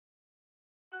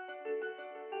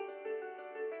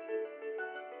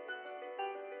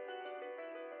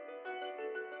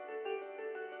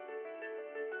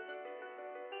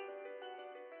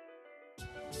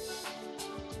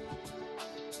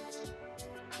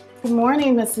Good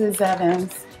morning, Mrs.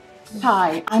 Evans.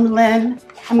 Hi, I'm Lynn.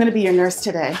 I'm going to be your nurse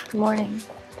today. Good morning.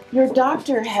 Your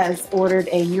doctor has ordered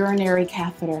a urinary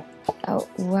catheter. Oh,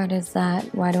 what is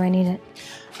that? Why do I need it?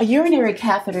 A urinary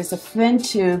catheter is a thin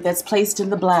tube that's placed in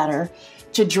the bladder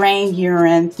to drain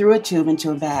urine through a tube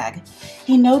into a bag.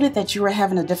 He noted that you were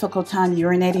having a difficult time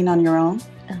urinating on your own.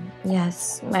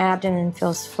 Yes, my abdomen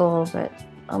feels full, but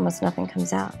almost nothing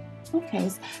comes out. Okay,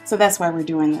 so that's why we're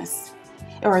doing this.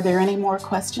 Are there any more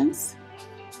questions?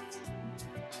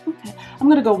 Okay, I'm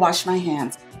going to go wash my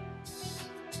hands.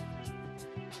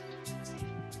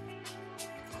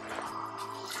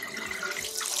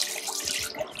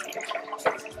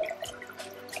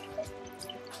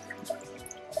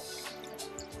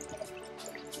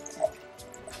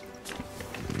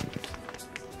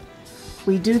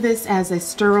 We do this as a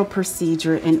sterile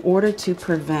procedure in order to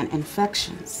prevent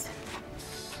infections.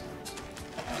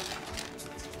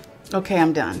 Okay,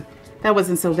 I'm done. That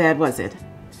wasn't so bad, was it?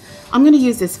 I'm going to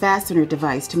use this fastener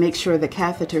device to make sure the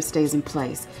catheter stays in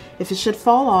place. If it should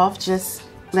fall off, just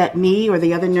let me or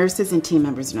the other nurses and team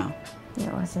members know.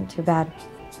 It wasn't too bad.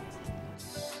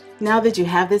 Now that you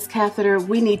have this catheter,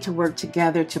 we need to work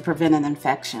together to prevent an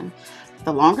infection.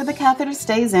 The longer the catheter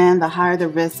stays in, the higher the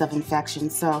risk of infection.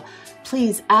 So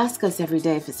please ask us every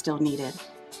day if it's still needed.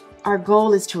 Our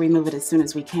goal is to remove it as soon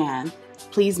as we can.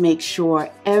 Please make sure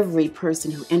every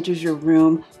person who enters your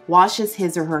room washes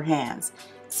his or her hands.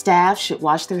 Staff should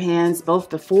wash their hands both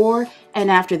before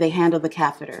and after they handle the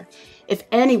catheter. If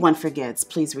anyone forgets,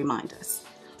 please remind us.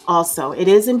 Also, it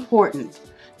is important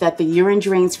that the urine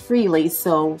drains freely,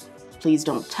 so please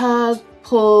don't tug,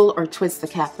 pull, or twist the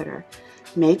catheter.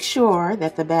 Make sure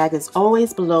that the bag is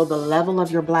always below the level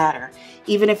of your bladder,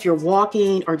 even if you're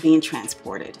walking or being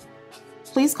transported.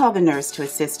 Please call the nurse to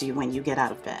assist you when you get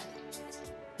out of bed.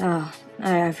 Oh,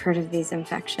 I've heard of these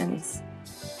infections.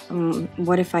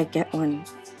 What if I get one?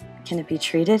 Can it be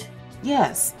treated?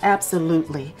 Yes,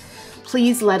 absolutely.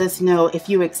 Please let us know if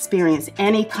you experience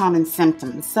any common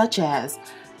symptoms, such as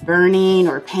burning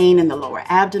or pain in the lower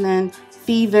abdomen,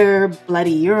 fever,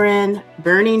 bloody urine,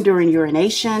 burning during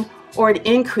urination, or an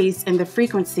increase in the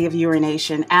frequency of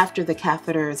urination after the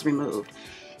catheter is removed.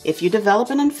 If you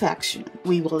develop an infection,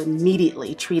 we will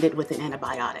immediately treat it with an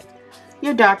antibiotic.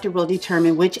 Your doctor will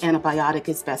determine which antibiotic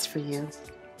is best for you.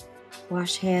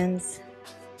 Wash hands,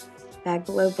 bag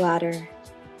below bladder,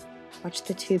 watch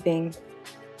the tubing.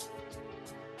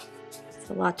 It's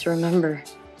a lot to remember.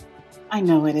 I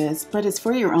know it is, but it's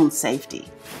for your own safety.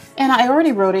 And I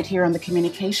already wrote it here on the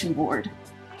communication board.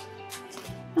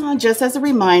 Just as a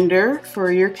reminder,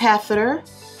 for your catheter,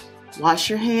 wash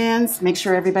your hands, make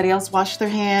sure everybody else washes their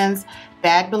hands,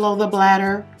 bag below the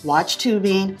bladder, watch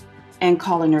tubing, and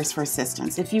call a nurse for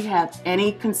assistance. If you have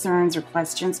any concerns or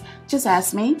questions, just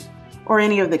ask me or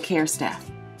any of the care staff.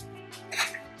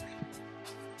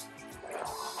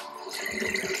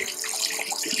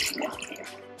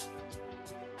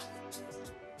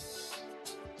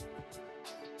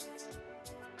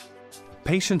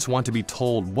 Patients want to be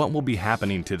told what will be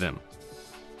happening to them.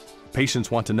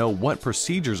 Patients want to know what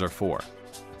procedures are for.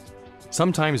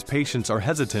 Sometimes patients are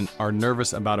hesitant or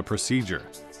nervous about a procedure.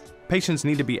 Patients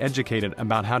need to be educated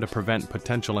about how to prevent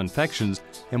potential infections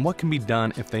and what can be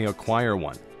done if they acquire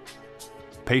one.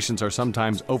 Patients are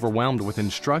sometimes overwhelmed with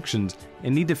instructions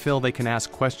and need to feel they can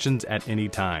ask questions at any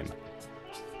time.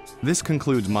 This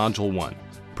concludes Module 1.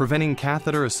 Preventing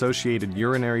Catheter-Associated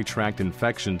Urinary Tract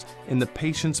Infections in the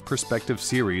Patient's Perspective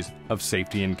series of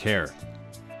Safety and Care.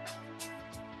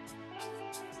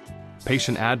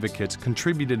 Patient advocates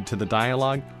contributed to the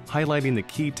dialogue, highlighting the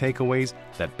key takeaways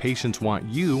that patients want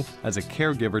you as a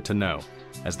caregiver to know,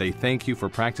 as they thank you for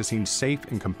practicing safe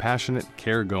and compassionate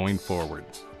care going forward.